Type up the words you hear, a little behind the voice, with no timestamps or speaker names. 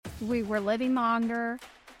we're living longer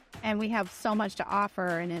and we have so much to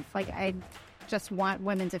offer. And it's like, I just want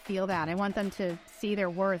women to feel that. I want them to see their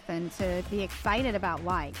worth and to be excited about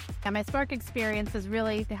life. And my Spark experience is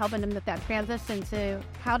really helping them with that transition to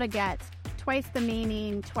how to get twice the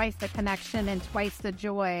meaning, twice the connection, and twice the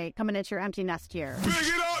joy coming into your empty nest year. Big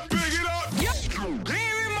it up, big it up. Yep.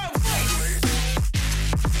 Clear in my face.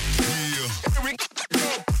 Yeah. Here we go.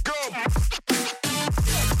 Yeah.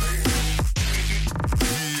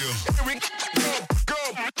 Here we go.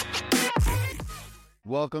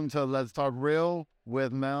 Welcome to Let's Talk Real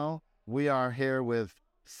with Mel. We are here with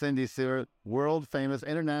Cindy Cyr, world famous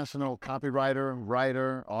international copywriter,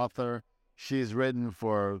 writer, author. She's written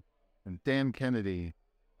for Dan Kennedy,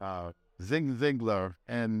 Zig Ziglar,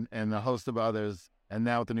 and a host of others. And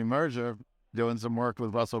now with the new merger, doing some work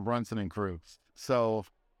with Russell Brunson and crew. So,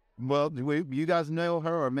 well, you guys know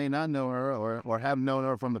her or may not know her or have known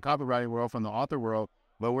her from the copywriting world, from the author world.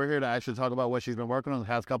 But we're here to actually talk about what she's been working on the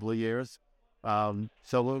past couple of years. Thanks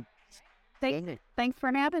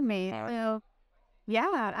for having me. So,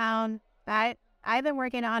 I've been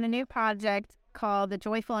working on a new project called The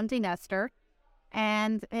Joyful Empty Nester,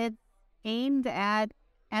 and it's aimed at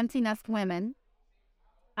empty nest women.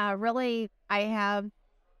 Really, I have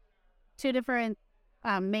two different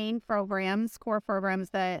main programs, core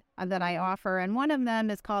programs that I offer, and one of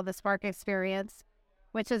them is called the Spark Experience,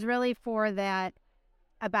 which is really for that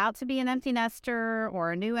about to be an empty nester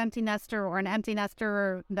or a new empty nester or an empty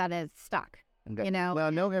nester that is stuck. Okay. You know, well,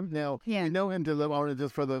 I know him now. Yeah. We know him to live on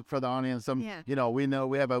just for the audience. You know, we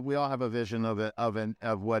all have a vision of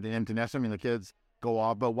what an empty nester. I mean, the kids go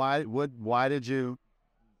off, but how did you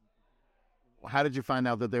find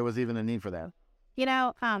out that there was even a need for that? You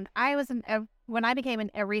know, when I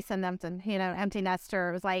became a recent empty nester,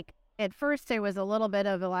 it was like, at first there was a little bit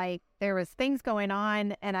of like, there was things going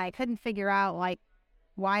on and I couldn't figure out like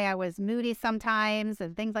why I was moody sometimes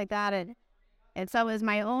and things like that. And so it was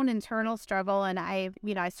my own internal struggle. And I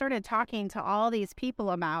started talking to all these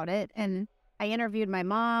people about it. And I interviewed my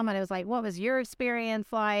mom and I was like, what was your experience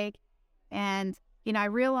like? And, I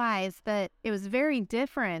realized that it was very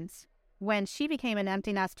different when she became an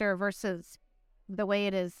empty nester versus the way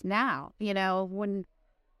it is now,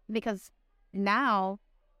 because now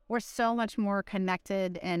we're so much more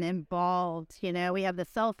connected and involved. We have the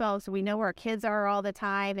cell phones, so we know where our kids are all the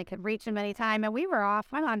time. They could reach them anytime. And we were off.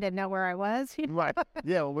 My mom didn't know where I was. Right.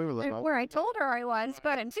 Yeah, well, we were like, where I told her I was,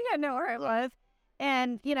 but she didn't know where I was.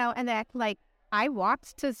 And, and that, like, I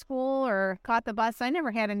walked to school or caught the bus. I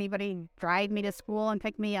never had anybody drive me to school and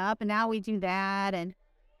pick me up. And now we do that. And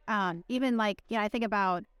even like, I think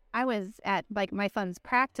about, I was at like my son's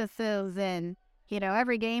practices and,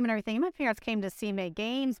 every game and everything. My parents came to see me at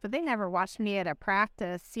games, but they never watched me at a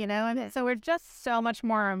practice, and so we're just so much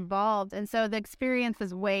more involved. And so the experience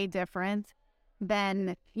is way different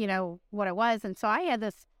than, what it was. And so I had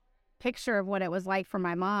this picture of what it was like for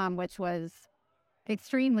my mom, which was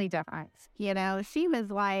extremely different. She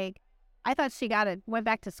was like, I thought she went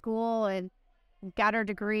back to school and got her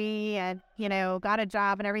degree and, got a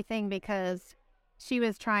job and everything because she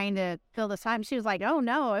was trying to fill this time. She was like, oh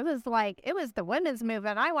no, it was the women's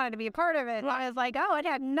movement. I wanted to be a part of it. I was like, oh, it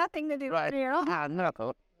had nothing to do with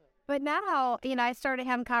no. But now, I started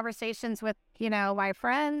having conversations with, my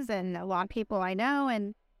friends and a lot of people I know,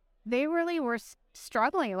 and they really were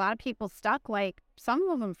struggling. A lot of people stuck, like some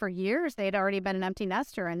of them for years, they'd already been an empty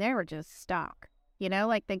nester and they were just stuck,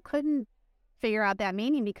 like they couldn't figure out that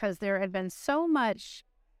meaning because there had been so much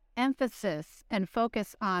emphasis and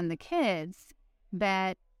focus on the kids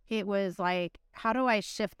that it was like, how do I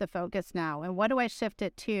shift the focus now? And what do I shift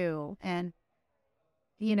it to? And,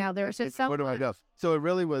 there's just so... Where do I go? So it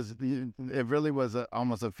really was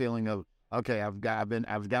almost a feeling of, okay, I've got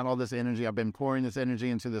all this energy. I've been pouring this energy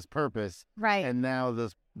into this purpose. Right. And now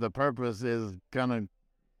the purpose is kind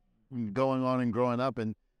of going on and growing up,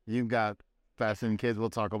 and you've got fascinating kids.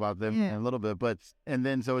 We'll talk about them in a little bit,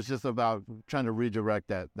 so it's just about trying to redirect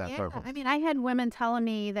that purpose. I mean, I had women telling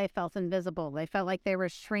me they felt invisible. They felt like they were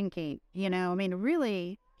shrinking,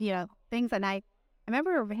 really, things. And I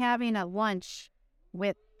remember having a lunch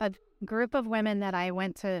with a group of women that I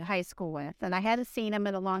went to high school with, and I hadn't seen them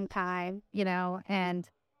in a long time, and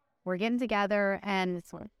we're getting together, and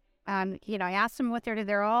I asked them what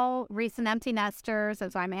they're all recent empty nesters,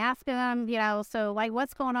 and so I'm asking them, so like,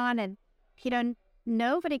 what's going on? And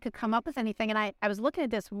nobody could come up with anything. And I was looking at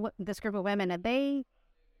this group of women, and they,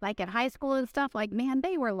 like in high school and stuff, like, man,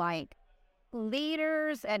 they were like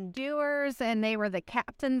leaders and doers, and they were the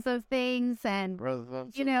captains of things, and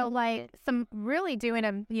like some really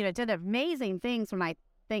did amazing things when I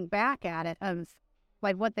think back at it of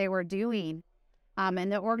like what they were doing.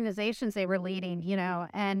 and the organizations they were leading,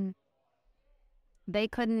 and they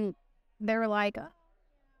were like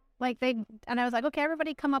and I was like, okay,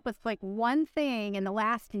 everybody come up with like one thing in the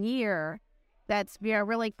last year that's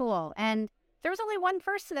really cool. And there was only one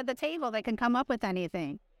person at the table that can come up with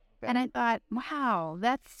anything. Okay. And I thought, wow,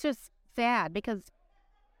 that's just sad because,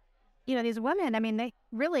 these women, they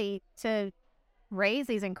really, to raise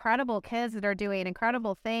these incredible kids that are doing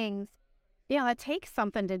incredible things, it takes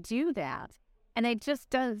something to do that. And they just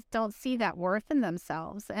don't see that worth in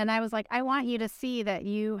themselves. And I was like, I want you to see that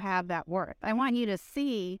you have that worth. I want you to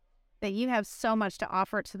see that you have so much to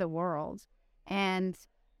offer to the world, and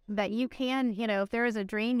that you can, if there is a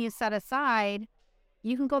dream you set aside,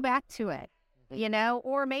 you can go back to it,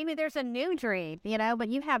 or maybe there's a new dream, but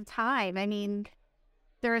you have time.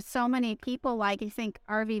 There are so many people, like you think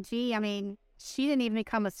RBG, she didn't even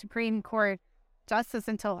become a Supreme Court justice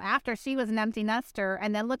until after she was an empty nester.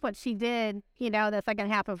 And then look what she did, the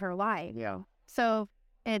second half of her life. Yeah. So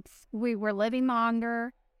we're living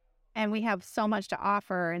longer and we have so much to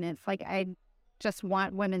offer. And it's like, I just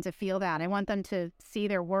want women to feel that. I want them to see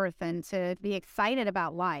their worth and to be excited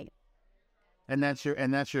about life. And that's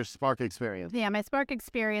your Spark experience. Yeah, my Spark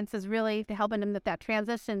experience is really helping them with that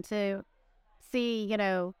transition to see,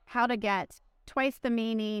 how to get twice the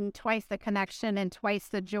meaning, twice the connection, and twice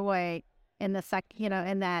the joy in the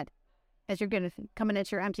in that as you're going to coming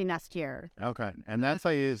into your empty nest year. Okay. And that's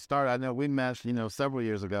how you start. I know we met, several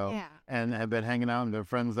years ago. Yeah. And have been hanging out and been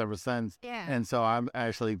friends ever since. Yeah. And so I've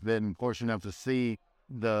actually been fortunate enough to see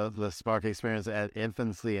the Spark experience at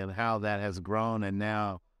infancy and how that has grown. And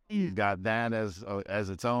now you've got that as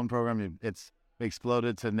its own program. It's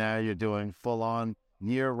exploded to now you're doing full on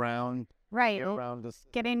year round. Right.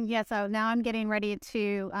 So now I'm getting ready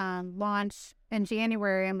to launch in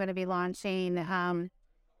January. I'm going to be launching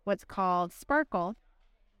what's called Sparkle.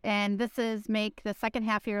 And this is make the second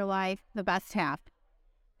half of your life the best half.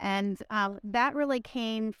 And that really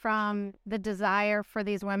came from the desire for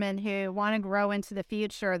these women who want to grow into the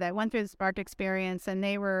future, that went through the Spark experience, and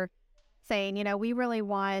they were saying, we really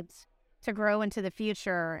want to grow into the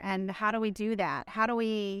future. And how do we do that? How do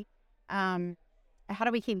we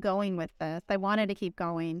keep going with this? I wanted to keep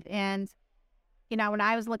going. And, when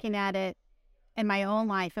I was looking at it in my own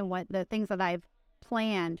life and what the things that I've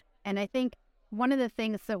planned, and I think one of the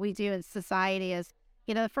things that we do in society is,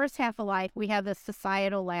 the first half of life, we have this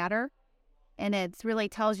societal ladder, and it really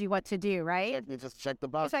tells you what to do, right? You just check the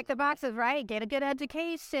boxes. Check the boxes, right? Get a good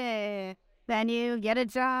education. Then you get a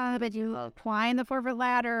job and you climb the corporate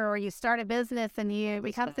ladder, or you start a business and you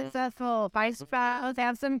become successful, find a spouse,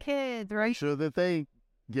 have some kids, right? Make sure that they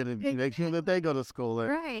make sure that they go to school.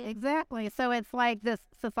 Right, exactly. So it's like this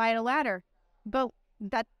societal ladder. But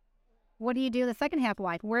what do you do the second half of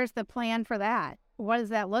life? Where's the plan for that? What does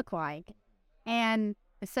that look like? And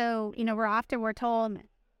so, we're told,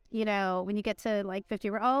 when you get to like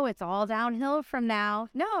 50, it's all downhill from now.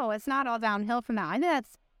 No, it's not all downhill from now. I know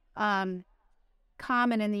that's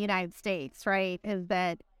common in the United States, right? Is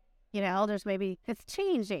that, elders maybe it's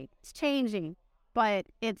changing, but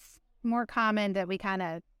it's more common that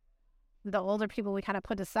the older people we kind of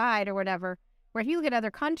put aside or whatever. Where if you look at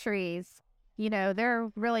other countries,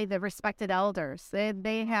 they're really the respected elders.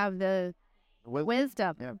 They have the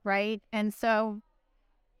wisdom, yeah. Right? And so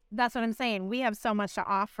that's what I'm saying. We have so much to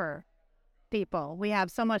offer people. We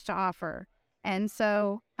have so much to offer. And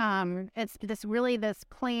so it's this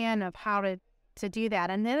plan of how to do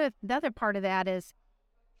that. And then the other part of that is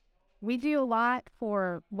we do a lot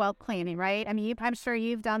for wealth planning, right? I'm sure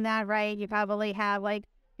you've done that, right? You probably have like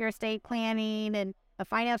your estate planning and a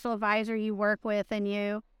financial advisor you work with, and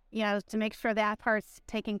to make sure that part's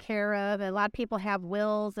taken care of. And a lot of people have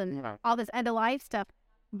wills and all this end of life stuff.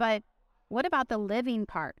 But what about the living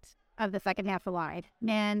part of the second half of life?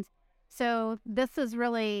 And so this is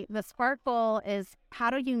really, the Sparkle is, how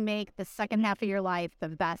do you make the second half of your life the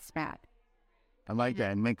best, Matt? I like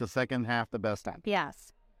that. And make the second half the best half.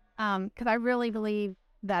 Yes. Because I really believe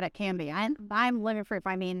that it can be. I'm living proof.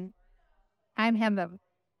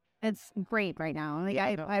 It's great right now.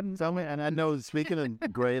 And I know, speaking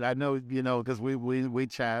of great, I know, because we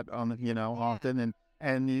chat on, often,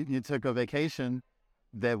 and you took a vacation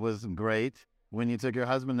that was great when you took your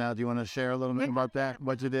husband out. Do you want to share a little bit about that,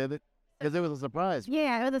 what you did? Because it was a surprise.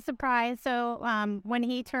 Yeah, it was a surprise. So when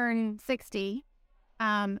he turned 60,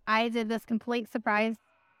 I did this complete surprise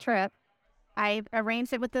trip. I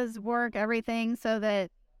arranged it with his work, everything, so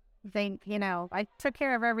that I took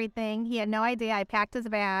care of everything. He had no idea. I packed his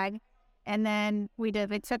bag, and then we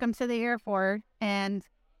took him to the airport. And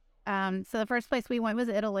so the first place we went was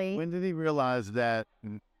Italy. When did he realize that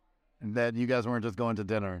you guys weren't just going to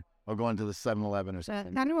dinner? or going to the 7-Eleven or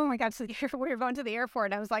something? Not when we got to we were going to the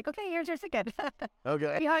airport. I was like, okay, here's your ticket.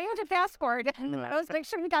 Okay. You have your passport. I was make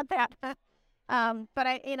sure you got that.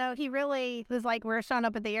 But he really was like, we're showing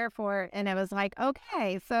up at the airport, and it was like,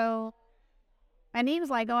 okay, so, and he was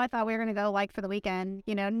like, oh, I thought we were going to go like for the weekend,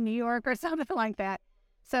 New York or something like that.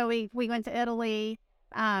 So we went to Italy.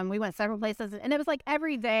 We went several places, and it was like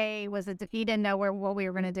every day was he didn't know what we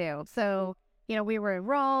were going to do. So, we were in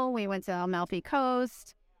Rome, we went to Amalfi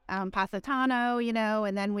Coast, Positano,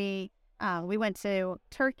 and then we went to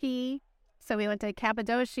Turkey. So we went to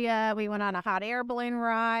Cappadocia. We went on a hot air balloon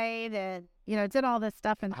ride, and did all this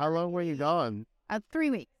stuff. And how long were you gone? 3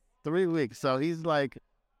 weeks. 3 weeks. So he's like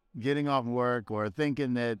getting off work or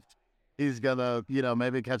thinking that he's gonna,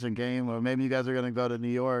 maybe catch a game, or maybe you guys are gonna go to New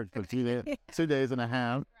York for 2 days and a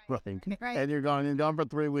half, right? And you're gone for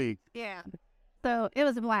 3 weeks. Yeah. So it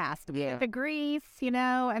was a blast. Yeah. To Greece, it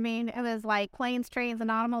was like planes, trains, and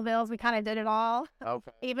automobiles. We kind of did it all.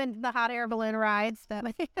 Okay. Even the hot air balloon rides.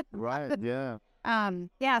 Right. Yeah.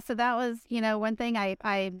 Yeah. So that was, one thing I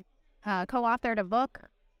co-authored a book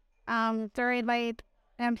during my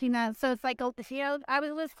empty nest. So it's like, I was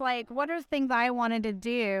just like, what are things I wanted to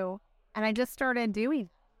do? And I just started doing,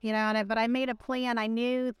 but I made a plan. I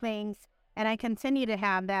knew things, and I continue to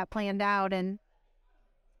have that planned out. And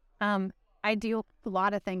I do a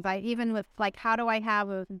lot of things. Even with like, how do I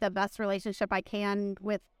have the best relationship I can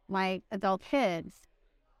with my adult kids?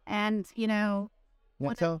 And, share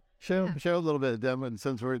a little bit, Devin,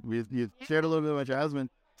 since you shared a little bit about your husband.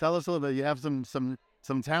 Tell us a little bit. You have some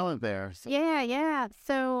talent there. So. Yeah.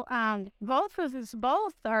 So both of us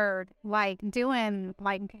are like doing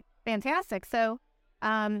like fantastic. So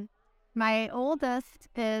my oldest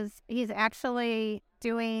he's actually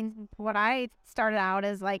doing what I started out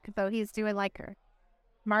as like, so he's doing like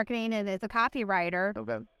marketing and is a copywriter.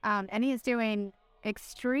 Okay. And he's doing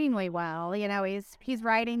extremely well. He's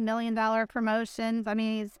writing $1 million promotions. I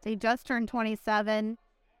mean, he just turned 27,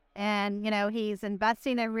 and he's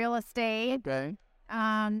investing in real estate. Okay.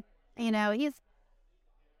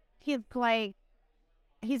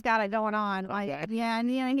 He's got it going on. Okay. Yeah,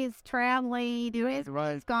 and he's traveling.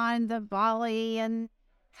 He's gone to Bali and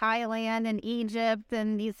Thailand and Egypt,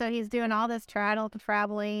 and he's doing all this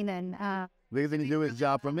traveling, and because he can do his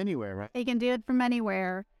job from anywhere, right? He can do it from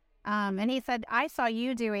anywhere. And he said, I saw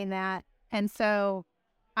you doing that, and so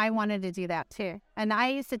I wanted to do that too. And I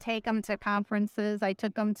used to take him to conferences. I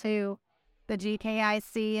took him to the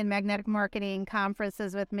GKIC and magnetic marketing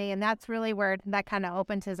conferences with me, and that's really where that kind of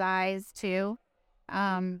opened his eyes too.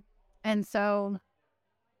 And so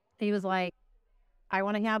he was like, I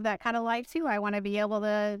want to have that kind of life too. I want to be able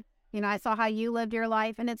to, I saw how you lived your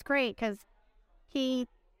life, and it's great because he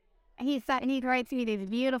writes me these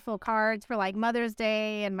beautiful cards for like Mother's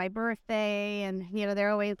Day and my birthday, and they're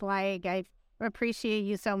always like, I appreciate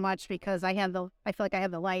you so much because I feel like I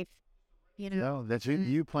have the life, No, that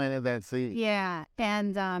you planted that seed. Yeah,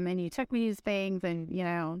 and you took me these things, and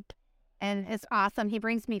and it's awesome. He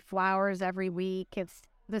brings me flowers every week.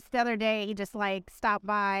 The other day he just like stopped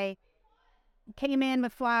by, came in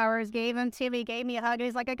with flowers, gave them to me, gave me a hug.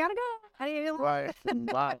 He's like, I gotta go. Right.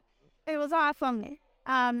 Right. It was awesome.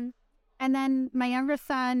 And then my younger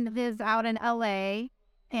son is out in LA,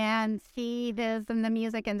 and he is in the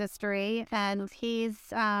music industry, and he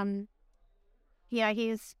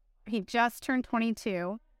just turned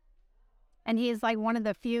 22, and he's like one of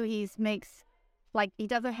the few he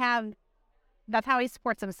doesn't have, that's how he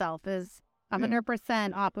supports himself, is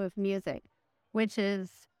 100% off of music, which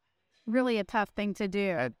is really a tough thing to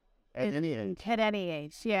do. At any age. At any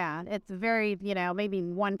age, yeah. It's very, maybe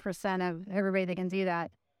 1% of everybody that can do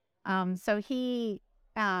that. So he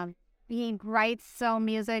writes some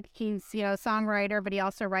music. He's, songwriter, but he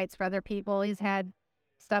also writes for other people. He's had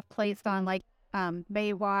stuff placed on like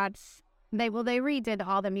Baywatch. They redid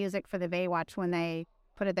all the music for the Baywatch when they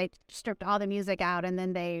stripped all the music out, and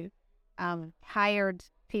then they hired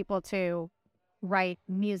people to write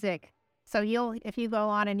music. So if you go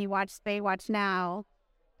on and you watch Baywatch now,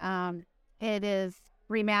 it is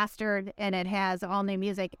remastered and it has all new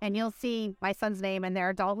music, and you'll see my son's name in there.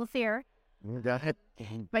 Adult here.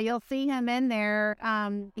 But you'll see him in there.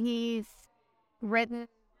 He's written,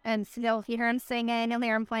 and you'll hear him singing, you'll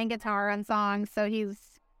hear him playing guitar on songs. So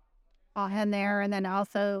he's all in there. And then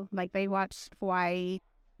also like Baywatch Hawaii,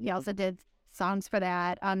 he also did songs for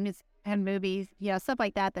that. And movies, stuff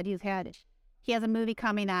like that he's had. He has a movie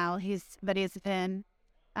coming out. He's in.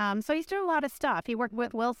 So he's doing a lot of stuff. He worked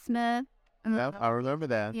with Will Smith. Yep, I remember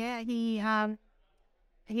that. Yeah, he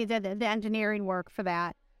did the engineering work for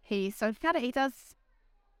that. He does.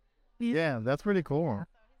 Yeah, that's pretty cool.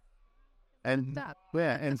 And Stop.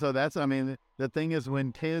 yeah, and so that's, I mean, the thing is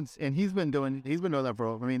when kids, and he's been doing that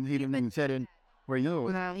for, I mean, he didn't even said it where you know.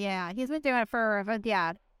 Well, yeah, he's been doing it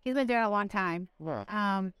he's been doing it a long time. Well,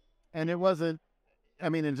 Um, and it wasn't, I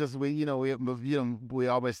mean, and just we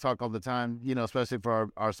always talk all the time, especially for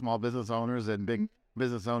our small business owners and big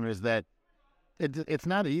business owners, that it's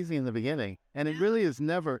not easy in the beginning, and it really is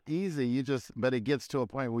never easy. But it gets to a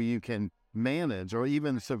point where you can manage or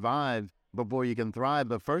even survive before you can thrive.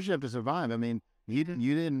 But first you have to survive. I mean, you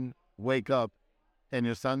didn't wake up and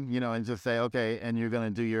your son, and just say, okay, and you're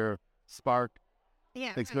going to do your spark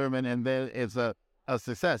experiment, and then it's a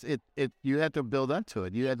success. You have to build up to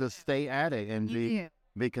it. You have to stay at it and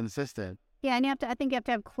be consistent. Yeah, and I think you have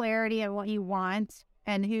to have clarity on what you want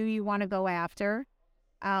and who you want to go after.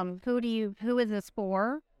 Who is this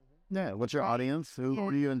for? Yeah, what's your audience? Who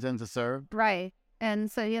do you intend to serve? Right.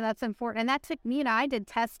 And so, that's important. And that took me, I did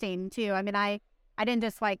testing too. I mean, I didn't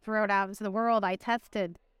just like throw it out into the world. I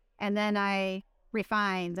tested, and then I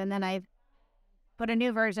refined, and then I put a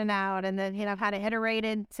new version out, and then, I've had it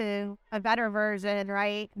iterated to a better version,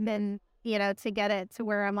 right? And then, to get it to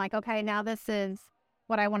where I'm like, okay, now this is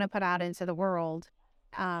what I want to put out into the world,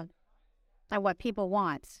 and what people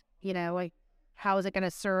want, like, how is it going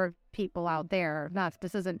to serve people out there?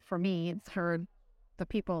 This isn't for me, it's for the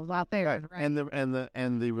people out there. Right?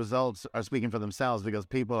 And the results are speaking for themselves, because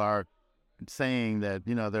people are saying that,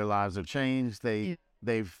 their lives have changed.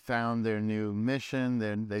 They've found their new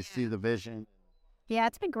mission. They see the vision. Yeah,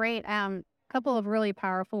 it's been great. Couple of really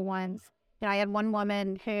powerful ones. I had one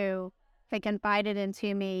woman who confided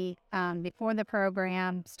into me before the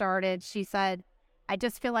program started. She said, I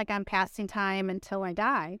just feel like I'm passing time until I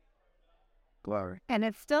die. Glory. And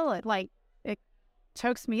it's still, it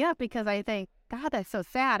chokes me up, because I think, God, that's so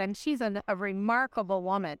sad. And she's a remarkable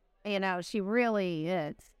woman. She really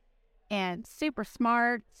is. And super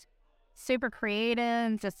smart, super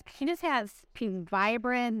creative. She just has being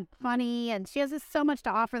vibrant, funny, and she has just so much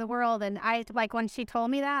to offer the world. And I, when she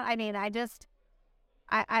told me that, I mean, I just,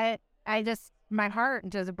 my heart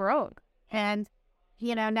just broke. And,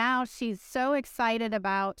 now she's so excited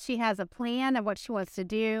she has a plan of what she wants to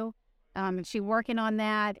do. And she's working on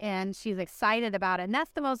that, and she's excited about it. And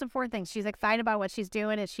that's the most important thing. She's excited about what she's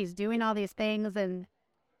doing, and she's doing all these things, and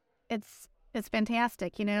it's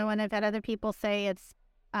fantastic, And I've had other people say it's,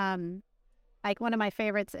 one of my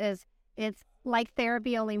favorites is, it's like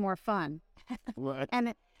therapy, only more fun. What?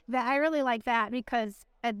 And I really like that, because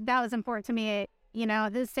that was important to me.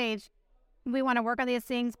 At this stage, we want to work on these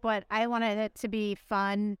things, but I wanted it to be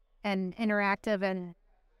fun and interactive and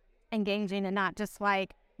engaging, and not just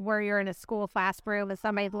like where you're in a school classroom and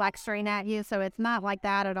somebody's lecturing at you. So it's not like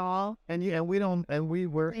that at all. And we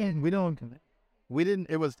didn't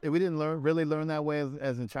really learn that way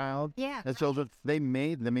as a child. Yeah. As children, they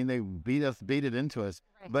beat it into us.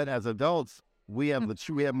 Right. But as adults, we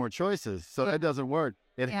have more choices. So that doesn't work.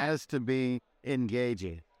 It has to be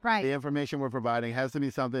engaging. Right. The information we're providing has to be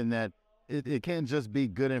something that it can't just be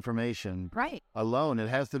good information. Right. Alone. It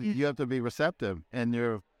has to be, you have to be receptive, and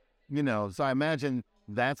so I imagine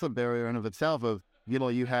that's a barrier in of itself of,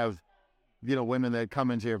 you have, women that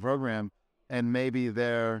come into your program, and maybe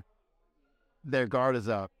their guard is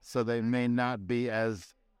up, so they may not be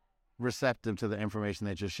as receptive to the information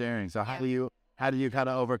that you're sharing. So how do you kind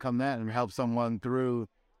of overcome that and help someone through?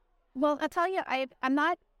 Well, I'll tell you, I'm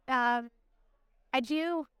not, I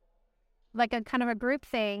do like a kind of a group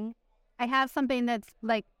thing. I have something that's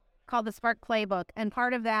called the Spark Playbook. And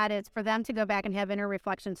part of that is for them to go back and have inner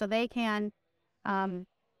reflection, so they can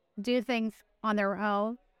do things on their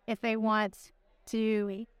own if they want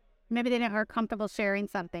to. Maybe they are comfortable sharing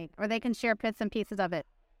something, or they can share bits and pieces of it.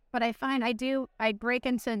 But I find I break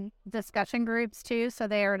into discussion groups too, so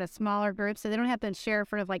they are in a smaller group, so they don't have to share in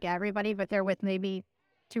front of everybody, but they're with maybe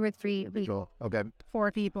 2 or 3 people. Okay.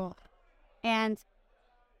 4 people. And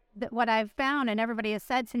what I've found, and everybody has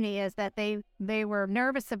said to me, is that they were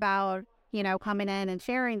nervous about, coming in and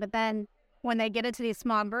sharing, but then when they get into these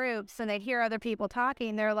small groups and they hear other people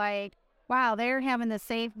talking, they're like, wow, they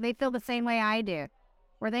feel the same way I do,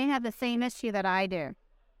 or they have the same issue that I do.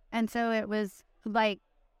 And so it was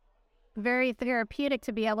very therapeutic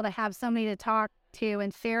to be able to have somebody to talk to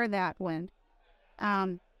and share that with.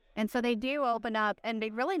 And so they do open up, and they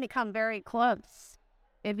really become very close.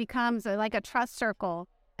 It becomes like a trust circle.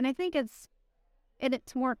 And I think it's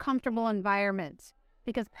more comfortable environment,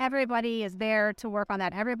 because everybody is there to work on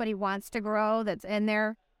that. Everybody wants to grow that's in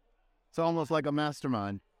there. It's almost like a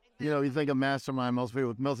mastermind. You think of mastermind, most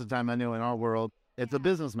of the time I know in our world, it's a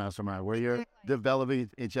business mastermind where you're developing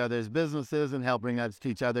each other's businesses and helping us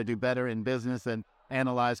each other do better in business, and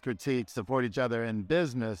analyze, critique, support each other in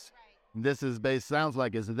business. this is based, sounds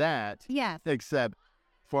like it's that, Yes. except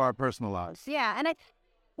for our personal lives. Yeah. And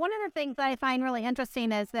one of the things that I find really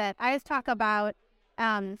interesting is that I always talk about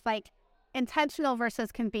like intentional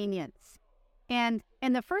versus convenience. And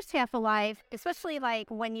in the first half of life, especially like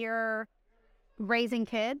when you're raising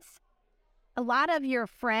kids, a lot of your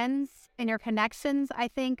friends and your connections, I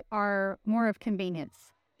think, are more of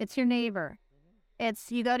convenience. It's your neighbor.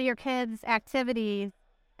 It's you go to your kids' activities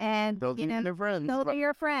and Those are your friends. those are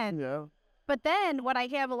your friends. Yeah. But then what I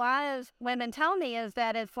have a lot of women tell me is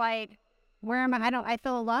that it's like, where am I? I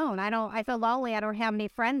feel alone. I feel lonely. I don't have any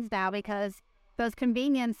friends now because those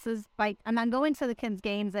conveniences, like I'm not going to the kids'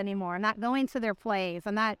 games anymore. I'm not going to their plays.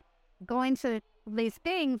 I'm not going to these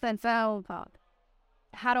things. And so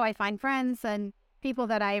how do I find friends and people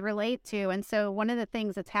that I relate to? And so one of the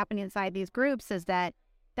things that's happening inside these groups is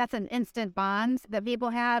that's an instant bond that people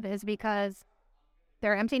have, is because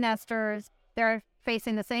they're empty nesters. They're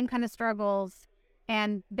facing the same kind of struggles,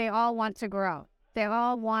 and they all want to grow. They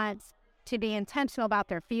all want to be intentional about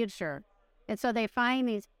their future. And so they find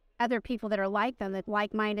these other people that are like them, that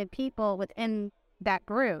like-minded people within that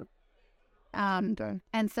group.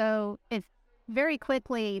 And so it's very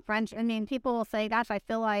quickly, people will say, gosh, I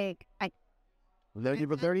feel like We've known you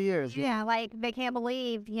for 30 years. yeah, like they can't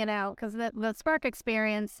believe, because the Spark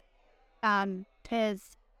experience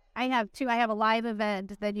is, I have a live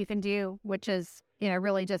event that you can do, which is,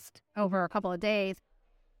 really just over a couple of days.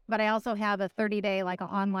 But I also have a 30-day, like an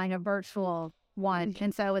online or virtual one.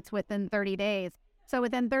 And so it's within 30 days. So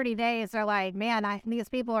within 30 days, they're like, man, these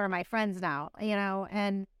people are my friends now,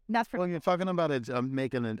 and that's for... Well, you're talking about it,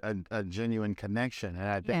 making a genuine connection. And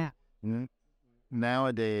I think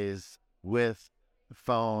nowadays with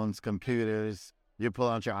phones, computers, you pull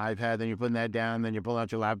out your iPad, then you're putting that down, then you're pulling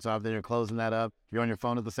out your laptop, then you're closing that up. You're on your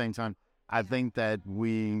phone at the same time. I think that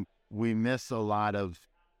we miss a lot of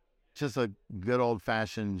just a good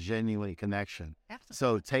old-fashioned, genuine connection. Absolutely.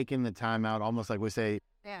 So taking the time out, almost like we say,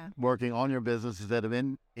 working on your business instead of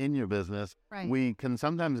in your business, Right. we can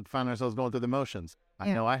sometimes find ourselves going through the motions.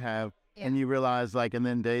 I know I have. Yeah. And you realize, like, and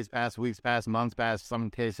then days pass, weeks pass, months pass, some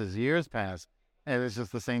cases years pass, and it's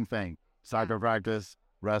just the same thing. Soccer practice,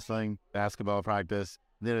 wrestling, basketball practice.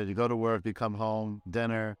 Then you go to work, you come home,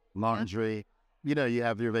 dinner, laundry. You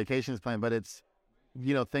have your vacations planned, but it's,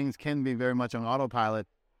 things can be very much on autopilot.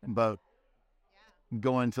 But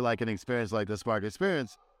going to like an experience like the Spark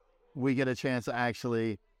experience, we get a chance to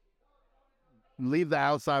actually leave the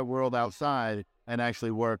outside world outside and actually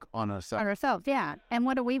work on ourselves. Yeah. And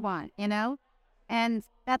what do we want, And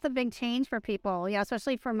that's a big change for people,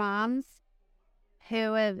 especially for moms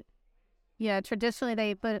who have, traditionally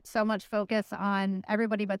they put so much focus on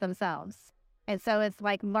everybody but themselves. And so it's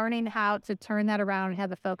like learning how to turn that around and have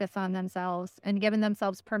the focus on themselves and giving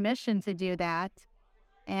themselves permission to do that.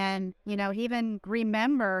 And, even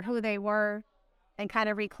remember who they were and kind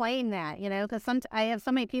of reclaim that, because I have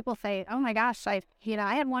so many people say, oh my gosh, I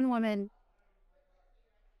had one woman,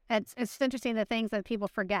 it's interesting the things that people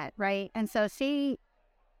forget, right? And so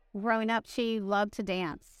growing up, she loved to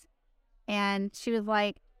dance. And she was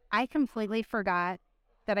like, I completely forgot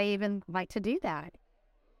that I even like to do that.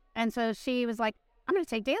 And so she was like, I'm going to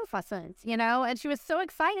take dance lessons, and she was so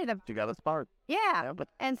excited. You got a spark. Yeah.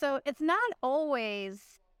 And so it's not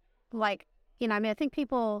always like, I think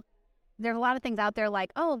there's a lot of things out there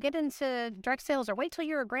like, oh, get into direct sales or wait till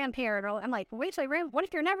you're a grandparent. Or I'm like, what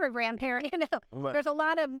if you're never a grandparent? Right. There's a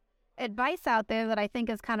lot of advice out there that I think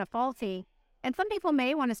is kind of faulty. And some people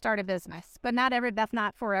may want to start a business, but that's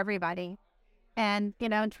not for everybody. And,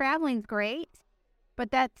 traveling's great,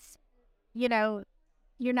 but that's,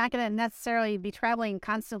 you're not going to necessarily be traveling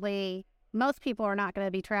constantly. Most people are not going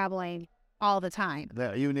to be traveling all the time.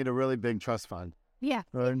 Yeah, you need a really big trust fund. Yeah.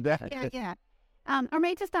 Yeah. Or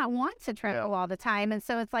may just not want to travel all the time. And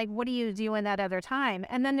so it's like, what do you do in that other time?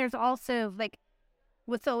 And then there's also like,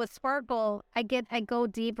 with Sparkle, I go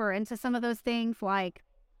deeper into some of those things like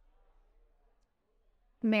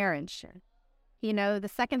marriage.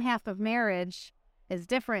 The second half of marriage is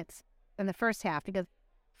different than the first half, because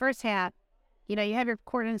first half, you have your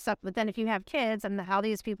court and stuff, but then if you have kids, and how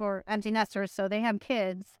these people are empty nesters, so they have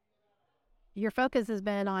kids, your focus has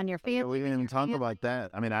been on your family. We didn't even talk about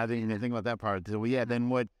that. I mean, I didn't even think about that part. So then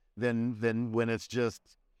what? Then when it's just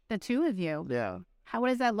the two of you, what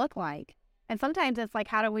does that look like? And sometimes it's like,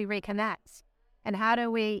 how do we reconnect? And how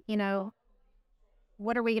do we,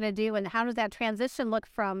 what are we going to do? And how does that transition look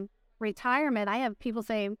from retirement? I have people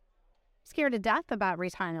say, I'm scared to death about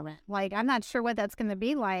retirement. Like, I'm not sure what that's going to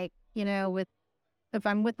be like, if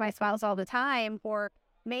I'm with my spouse all the time, or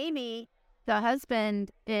maybe the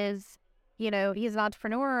husband is, he's an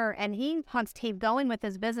entrepreneur and he wants to keep going with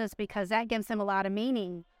his business because that gives him a lot of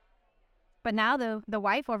meaning. But now the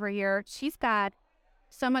wife over here, she's got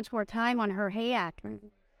so much more time on her hand.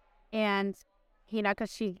 And,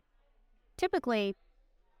 because she typically,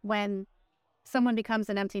 when someone becomes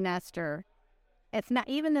an empty nester, it's not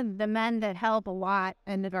even the men that help a lot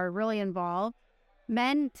and that are really involved.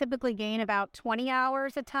 Men typically gain about 20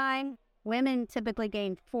 hours of time. Women typically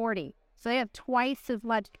gain 40. So they have twice as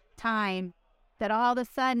much time that all of a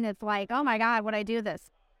sudden it's like, oh my God, would I do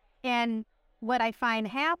this? And what I find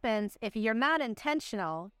happens if you're not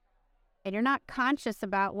intentional and you're not conscious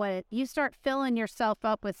about you start filling yourself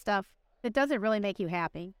up with stuff that doesn't really make you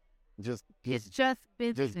happy. It's just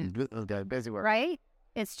busy work. Right?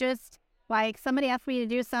 It's just like somebody asked me to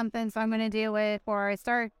do something, so I'm going to do it, or I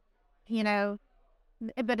start,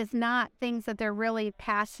 but it's not things that they're really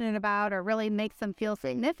passionate about or really makes them feel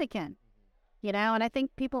significant, and I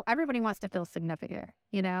think everybody wants to feel significant,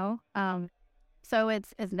 so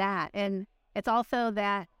it's that. And it's also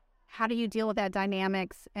that, how do you deal with that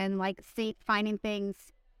dynamics and finding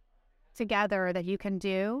things together that you can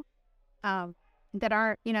do, that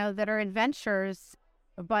are adventures,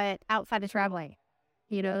 but outside of traveling,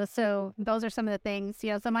 so those are some of the things,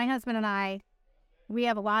 so my husband and I, we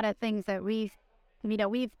have a lot of things that we've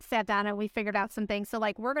sat down and we figured out some things. So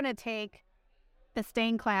we're going to take the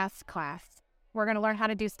stained glass class. We're going to learn how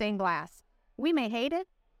to do stained glass. We may hate it.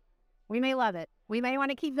 We may love it. We may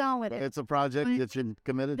want to keep going with it. It's a project that you're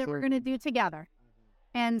committed to. That we're going to do together.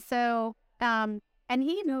 And so, and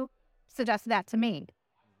he, suggested that to me.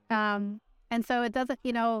 And so it doesn't,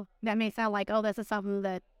 that may sound like, oh, this is something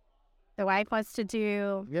that the wife wants to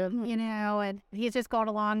do, and he's just going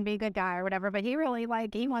along, be a good guy or whatever. But he really,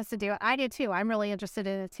 he wants to do it. I do too. I'm really interested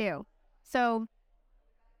in it too. So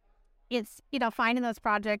it's, finding those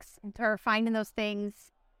projects or finding those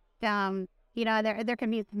things. There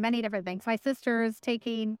can be many different things. My sister's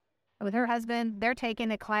taking, with her husband, they're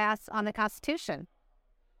taking a class on the Constitution,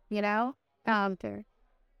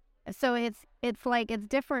 So it's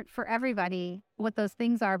different for everybody what those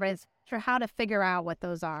things are, but it's for how to figure out what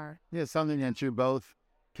those are. Yeah, something that you both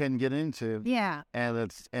can get into. Yeah. And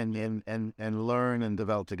it's and learn and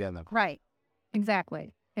develop together. Right.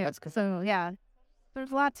 Exactly. Yeah. So yeah,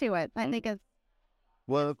 there's a lot to it. I think it's.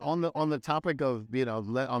 Well, on the topic of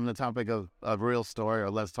of real story, or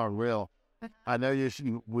let's talk real. I know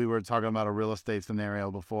we were talking about a real estate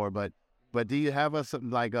scenario before, but do you have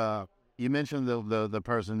you mentioned the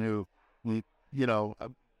person who,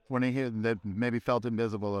 when they hear that maybe felt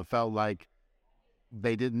invisible or felt like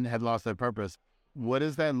they had lost their purpose. What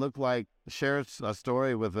does that look like? Share a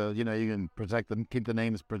story with you can protect them, keep the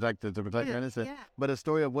names protected to protect your innocence. Yeah. But a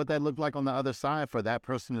story of what that looked like on the other side for that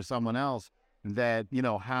person or someone else, that,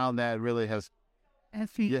 how that really has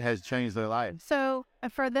changed their life. So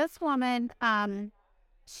for this woman,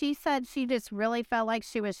 she said she just really felt like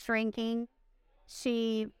she was shrinking.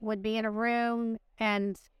 She would be in a room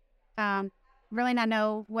and really not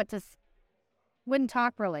know wouldn't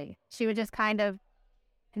talk really. She would just kind of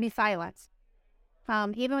be silent.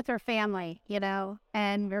 Even with her family,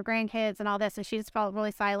 and her grandkids and all this, and she just felt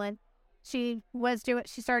really silent. She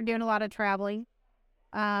started doing a lot of traveling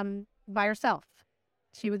by herself.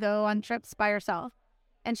 She would go on trips by herself.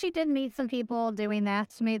 And she did meet some people doing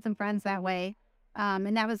that. She made some friends that way.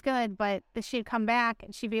 And that was good. But she'd come back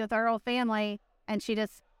and she'd be with her whole family, and she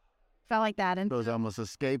just felt like that. And it was almost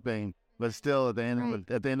escaping, but still at the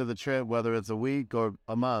end of the trip, whether it's a week or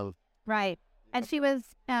a month. Right. And she was,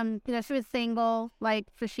 she was single,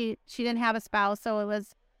 so she didn't have a spouse. So it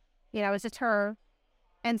was, it was just her.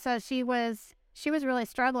 And so she was really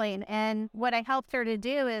struggling. And what I helped her to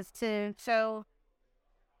do is to show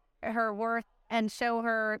her worth and show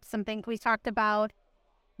her some things we talked about.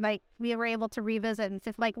 We were able to revisit and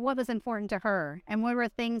just what was important to her and what were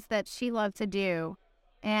things that she loved to do.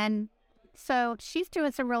 And so she's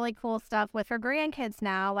doing some really cool stuff with her grandkids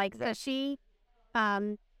now. So she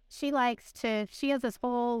has this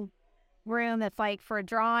whole room that's for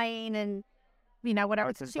drawing and,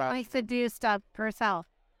 whatever. She likes to do stuff herself.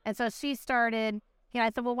 And so she started, I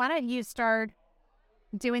said, well, why don't you start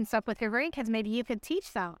doing stuff with your grandkids? Maybe you could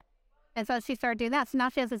teach them. And so she started doing that. So now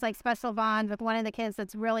she has this special bond with one of the kids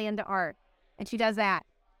that's really into art. And she does that.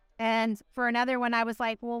 And for another one, I was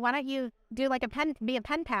like, well, why don't you do be a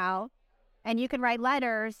pen pal, and you can write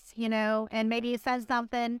letters, and maybe you send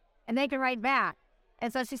something and they can write back.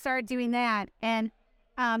 And so she started doing that. And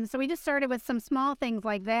so we just started with some small things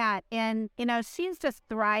like that. And, she's just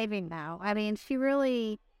thriving now. I mean, she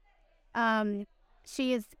really,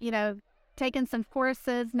 she is, taking some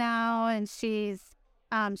courses now, and she's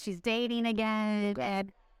dating again.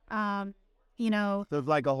 And it's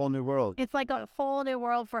like a whole new world. It's like a whole new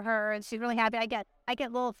world for her, and she's really happy. I get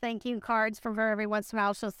little thank you cards from her every once in a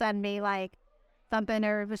while. She'll send me like something,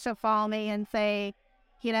 or she'll call me and say,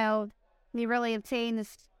 you really have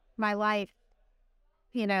changed my life,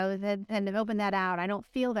 and to open that out. I don't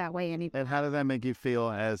feel that way anymore. And how does that make you feel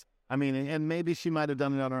and maybe she might have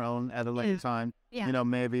done it on her own at a later time,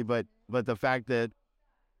 maybe, but the fact that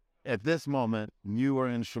at this moment you were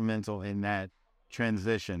instrumental in that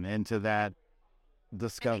transition into that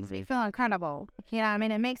discovery. It makes me feel incredible.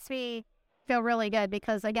 It makes me feel really good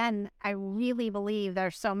because, again, I really believe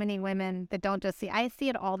there's so many women that don't just see. I see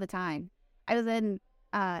it all the time. I was in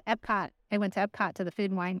Epcot. I went to Epcot to the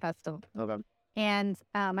Food and Wine Festival. Okay. And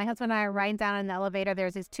my husband and I are riding down in the elevator.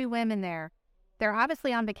 There's these two women there. They're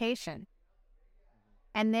obviously on vacation.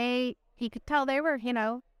 And he could tell they were,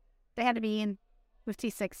 they had to be in 50,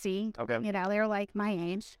 60. Okay. They were like my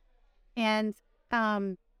age. And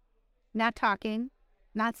not talking,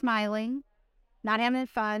 not smiling, not having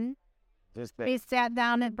fun. We sat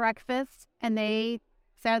down at breakfast, and they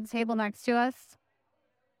sat at the table next to us.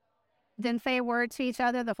 Didn't say a word to each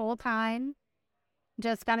other the whole time.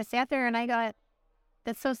 Just kind of sat there, and I got,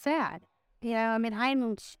 that's so sad. I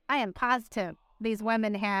am positive these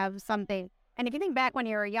women have something. And if you think back when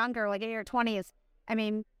you were younger, like in your 20s,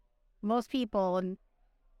 most people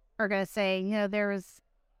are going to say, there's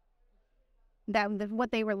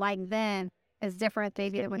what they were like then is different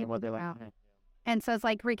than what they're now. And so it's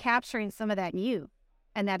like recapturing some of that youth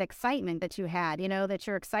and that excitement that you had, that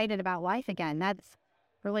you're excited about life again. That's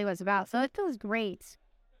really what it's about. So it feels great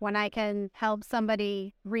when I can help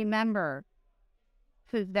somebody remember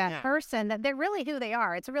who that person, that they're really who they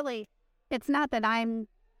are. It's not that I'm,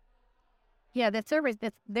 the service,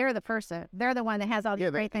 they're the person. They're the one that has all these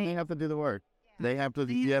great things. They have to do the work. They have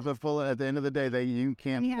to, you have to pull it at the end of the day. You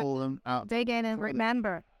can't pull them out. Dig in and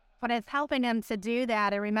remember. But it's helping them to do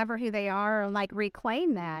that and remember who they are and like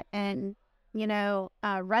reclaim that and,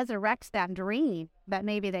 resurrect that dream that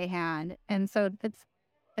maybe they had. And so it's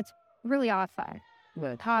really awesome.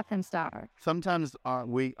 Awesome stuff. Sometimes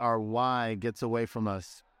our why gets away from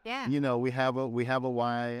us. Yeah. We have a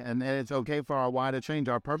why, and it's okay for our why to change.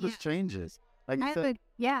 Our purpose changes. Like I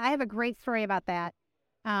have a great story about that.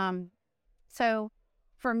 So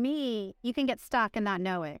for me, you can get stuck and not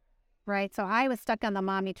know it, right? So I was stuck on the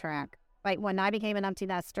mommy track, like when I became an empty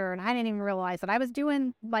nester, and I didn't even realize that I was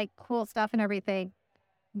doing like cool stuff and everything.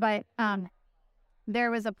 But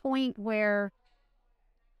there was a point where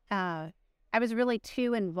I was really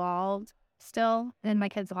too involved still in my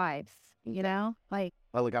kids' lives, in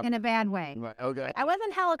a bad way. Right. Okay. I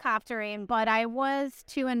wasn't helicoptering, but I was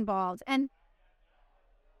too involved. And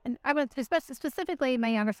I was specifically my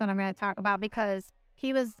younger son I'm going to talk about because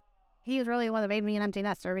he was really the one that made me an empty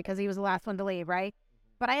nester because he was the last one to leave, right?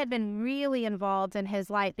 But I had been really involved in his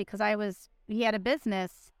life because he had a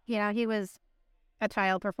business, he was a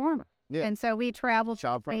child performer. Yeah. And so we traveled.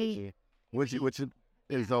 Child prodigy, which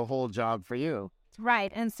is the whole job for you.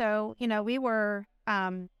 Right. And so, we were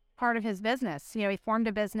part of his business. He formed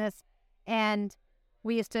a business, and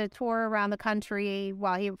we used to tour around the country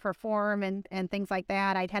while he would perform and things like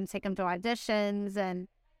that. I'd had to take him to auditions and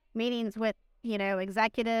meetings with,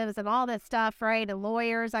 executives and all this stuff, right? And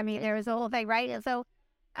lawyers. There was the whole thing, right? And so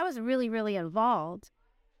I was really, really involved.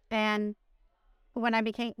 And when I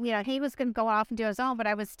became, he was going to go off and do his own, but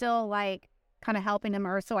I was still like kind of helping him,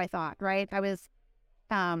 or so I thought, right? I was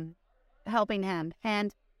helping him.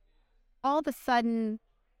 And all of a sudden,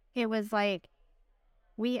 it was like,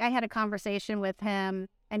 I had a conversation with him,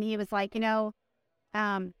 and he was like,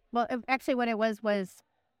 actually what it was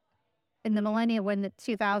in the millennium, when the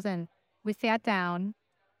 2000, we sat down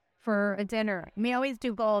for a dinner. We always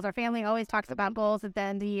do goals. Our family always talks about goals at the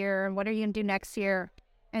end of the year, and what are you going to do next year?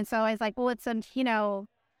 And so I was like, well, it's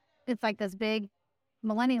like this big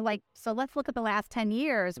millennium, like, so let's look at the last 10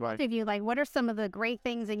 years. Right. Both of you, like, what are some of the great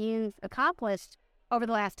things that you've accomplished over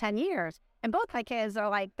the last 10 years? And both my kids are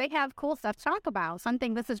like, they have cool stuff to talk about.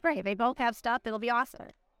 Something, this is great. They both have stuff. It'll be awesome.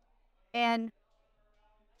 And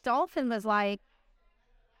Dolphin was like,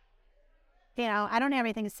 I don't have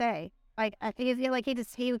anything to say. Like,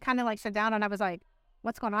 he kind of like shut down, and I was like,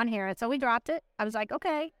 what's going on here? And so we dropped it. I was like,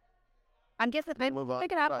 okay, I'm guessing they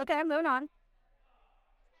pick it up. Right. Okay, I'm moving on.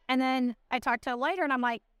 And then I talked to him later, and I'm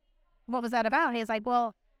like, what was that about? He's like,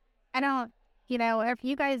 well, I don't, if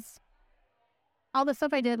you guys, all the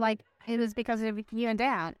stuff I did, like, it was because of you and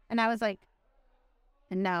Dad. And I was like,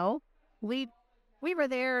 no, we were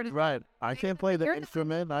there. Right. I can't play the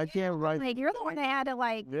instrument. I can't write. Like, you're the one that had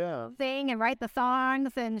to, sing and write the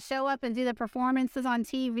songs and show up and do the performances on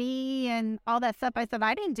TV and all that stuff. I said,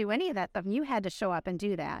 I didn't do any of that stuff. You had to show up and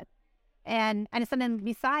do that. And so then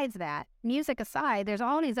besides that, music aside, there's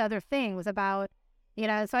all these other things about,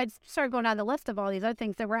 so I started going down the list of all these other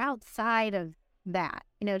things that were outside of that,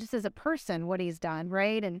 just as a person, what he's done,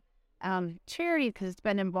 right? And charity because it's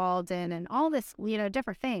been involved in and all this,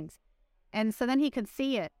 different things. And so then he could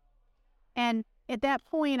see it. And at that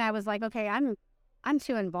point, I was like, okay, I'm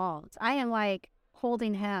too involved. I am like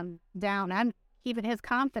holding him down. I'm keeping his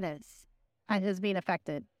confidence is being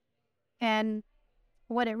affected. And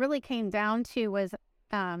what it really came down to was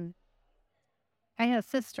I had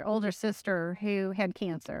a older sister who had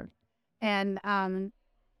cancer. And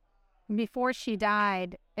before she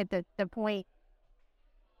died, at the point,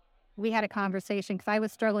 we had a conversation because I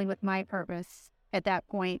was struggling with my purpose at that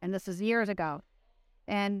point, and this was years ago.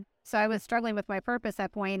 And so I was struggling with my purpose at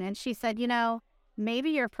that point, and she said, maybe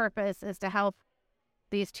your purpose is to help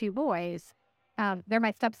these two boys. They're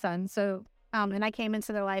my stepsons, so and I came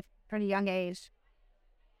into their life pretty young age.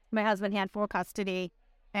 My husband had full custody,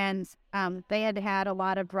 and they had a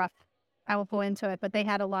lot of rough, I won't go into it, but they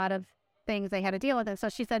had a lot of things they had to deal with. And so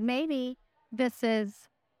she said, maybe this is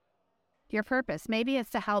your purpose. Maybe it's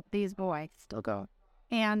to help these boys. Still go.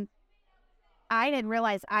 And I didn't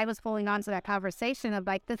realize I was holding on to that conversation of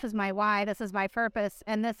like, this is my why, this is my purpose.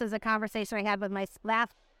 And this is a conversation I had with my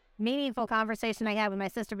last meaningful conversation I had with my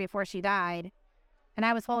sister before she died. And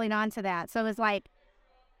I was holding on to that. So it was like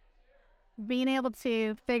being able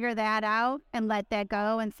to figure that out and let that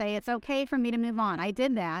go and say, it's okay for me to move on. I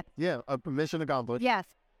did that. Yeah, a mission accomplished. Yes.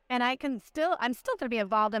 And I'm still going to be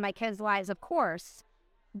involved in my kids' lives, of course,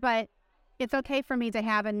 but it's okay for me to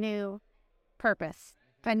have a new purpose,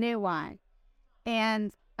 a new why.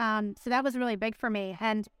 And so that was really big for me.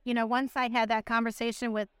 And, once I had that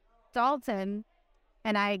conversation with Dalton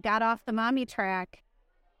and I got off the mommy track,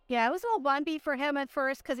 it was a little bumpy for him at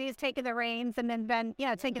first because he's taking the reins and then been,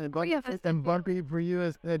 taking three of us. And bumpy for you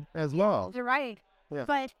as well. You're right. Yeah.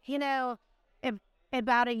 But,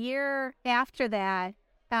 about a year after that,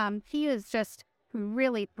 he was just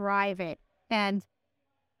really thriving and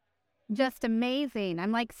just amazing.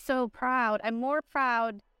 I'm like so proud. I'm more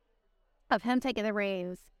proud of him taking the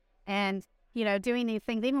reins and, doing these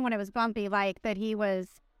things, even when it was bumpy, like that he was,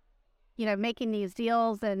 making these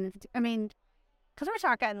deals. And I mean, because we're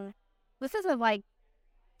talking, this isn't like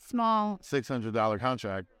small $600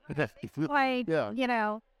 contract. like,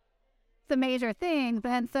 the major things.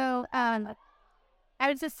 And so I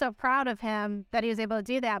was just so proud of him that he was able to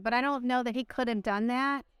do that. But I don't know that he could have done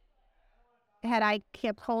that had I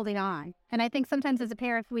kept holding on. And I think sometimes as a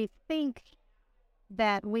parent, we think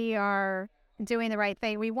that we are doing the right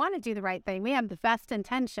thing. We want to do the right thing. We have the best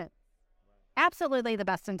intentions, absolutely the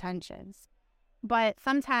best intentions. But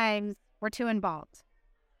sometimes we're too involved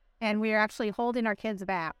and we're actually holding our kids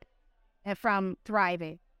back from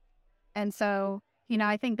thriving. And so,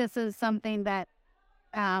 I think this is something that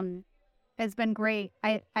has been great.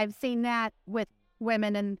 I've seen that with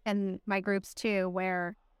women in my groups too,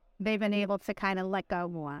 where they've been able to kind of let go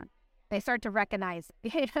more. They start to recognize,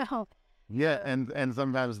 Yeah, and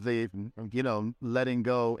sometimes the, letting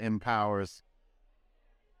go empowers.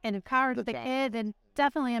 And empowers the kid, and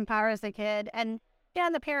definitely empowers the kid. And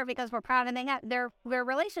the parent, because we're proud, and they have their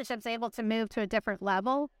relationship's able to move to a different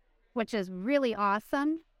level, which is really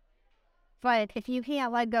awesome. But if you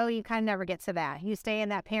can't let go, you kind of never get to that. You stay in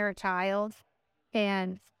that parent-child,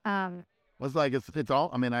 and it's like it's all.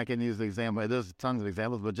 I mean, I can use the example. There's tons of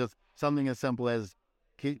examples, but just something as simple as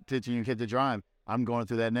teaching your kid to drive. I'm going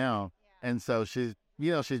through that now, and so she's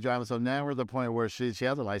driving. So now we're at the point where she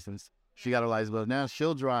has a license. She got a license, but now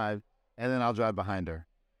she'll drive, and then I'll drive behind her.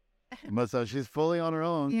 But so she's fully on her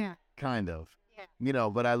own, kind of. Yeah.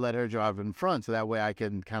 But I let her drive in front, so that way I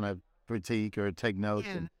can kind of critique or take notes.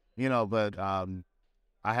 Yeah. And, but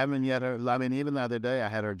I haven't yet. Even the other day, I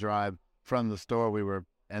had her drive from the store.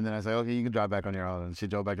 And then I say, okay, you can drive back on your own. And she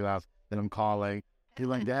drove back to the house. Then I'm calling. He's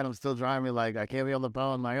like, Dad, I'm still driving. Like, I can't be on the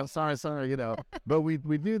phone. I'm like, oh, sorry. But we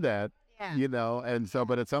do that, And so,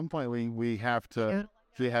 but at some point we have to.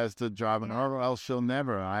 She has to drive, or else she'll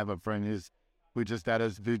never. I have a friend who just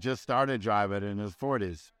started driving in his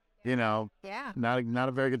 40s. Not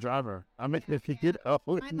a very good driver. I mean, my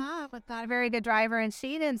mom was not a very good driver, and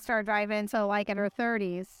she didn't start driving until like in her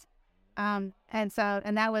 30s. And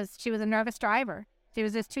she was a nervous driver. She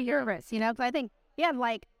was just too nervous, because I think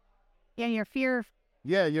your fear.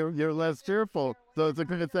 Yeah, you're less fearful. So it's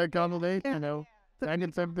that combination, I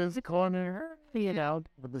can set this corner,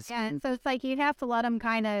 and so it's like you have to let them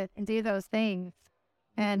kind of do those things.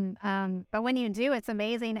 And but when you do, it's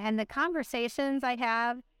amazing. And the conversations I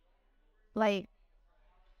have, like,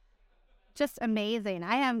 just amazing.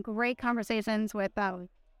 I have great conversations with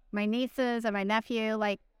my nieces and my nephew.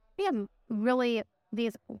 Like, we have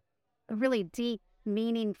these really deep,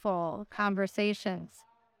 meaningful conversations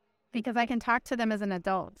because I can talk to them as an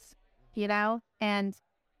adult, and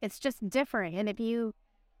it's just different. And if you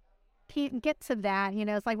can't get to that,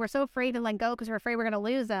 it's like we're so afraid to let go because we're afraid we're going to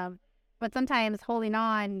lose them. But sometimes holding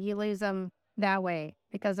on, you lose them that way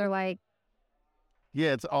because they're like,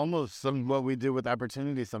 yeah, it's almost what we do with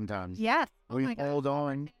opportunity sometimes. yes, we hold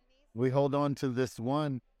on to this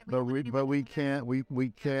one, but we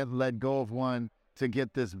can't let go of one to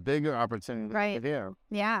get this bigger opportunity. Right. Here.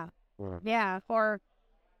 Yeah. Yeah. Or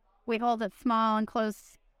we hold it small and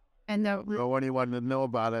close, and no one wanted to know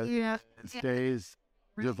about it. Yeah. It stays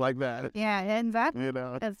just like that. Yeah, exactly.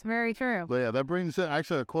 That's very true. But yeah, that brings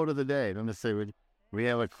actually a quote of the day. Let me see. We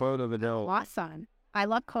have a quote of the day. Awesome. I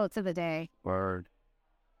love quotes of the day. Word.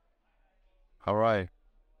 All right.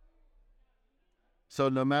 So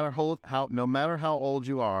no matter how old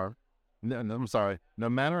you are, no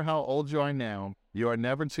matter how old you are now, you are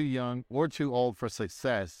never too young or too old for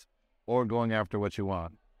success or going after what you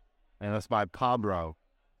want. And that's by Pablo.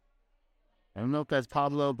 I don't know if that's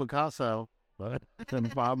Pablo Picasso, but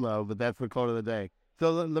Pablo, but that's the quote of the day.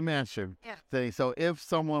 So let me ask you. Yeah. So if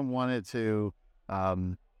someone wanted to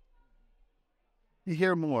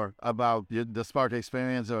hear more about the Spark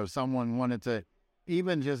experience, or if someone wanted to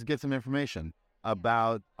even just get some information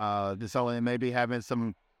about this, and maybe having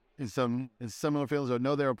some similar feelings, or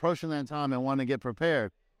know they're approaching that time and want to get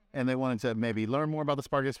prepared, and they wanted to maybe learn more about the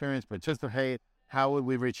Spark experience, participate, how would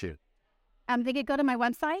we reach you? They could go to my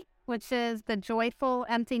website, which is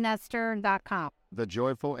thejoyfulemptynester.com.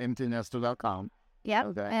 Thejoyfulemptynester.com. Yep.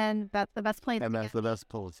 Okay. And that's the best place. And that's the best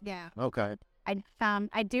place. Yeah. Okay. I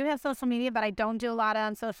do have social media, but I don't do a lot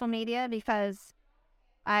on social media because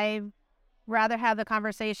I rather have the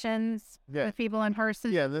conversations with people in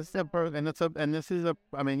person. Yeah, this is a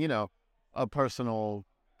personal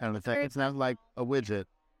kind of thing. It's not like a widget.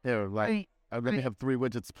 Here, like, let me have 3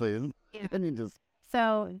 widgets, please. Yeah. Just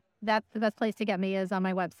So that's the best place to get me is on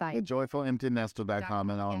my website.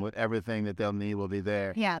 joyfulemptynester.com, and on with everything that they'll need will be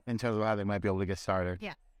there. Yeah. In terms of how they might be able to get started.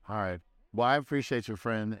 Yeah. All right. Well, I appreciate you,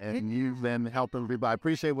 friend, and you've been helping people. I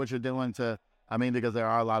appreciate what you're doing because there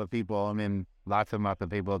are a lot of people, lots of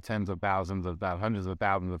people, tens of thousands, hundreds of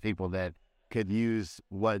thousands of people that could use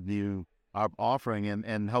what you are offering,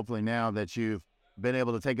 and hopefully now that you've been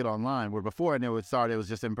able to take it online, where before it was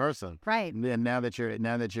just in person. Right. And now that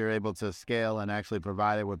you're able to scale and actually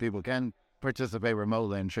provide it where people can participate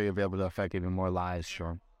remotely, I'm sure you'll be able to affect even more lives.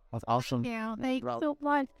 Sure. That's awesome. Yeah. Thanks so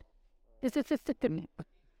much. This is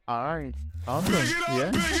All right. Awesome. Bring it up,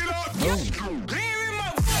 Yeah. bring it up. Boom.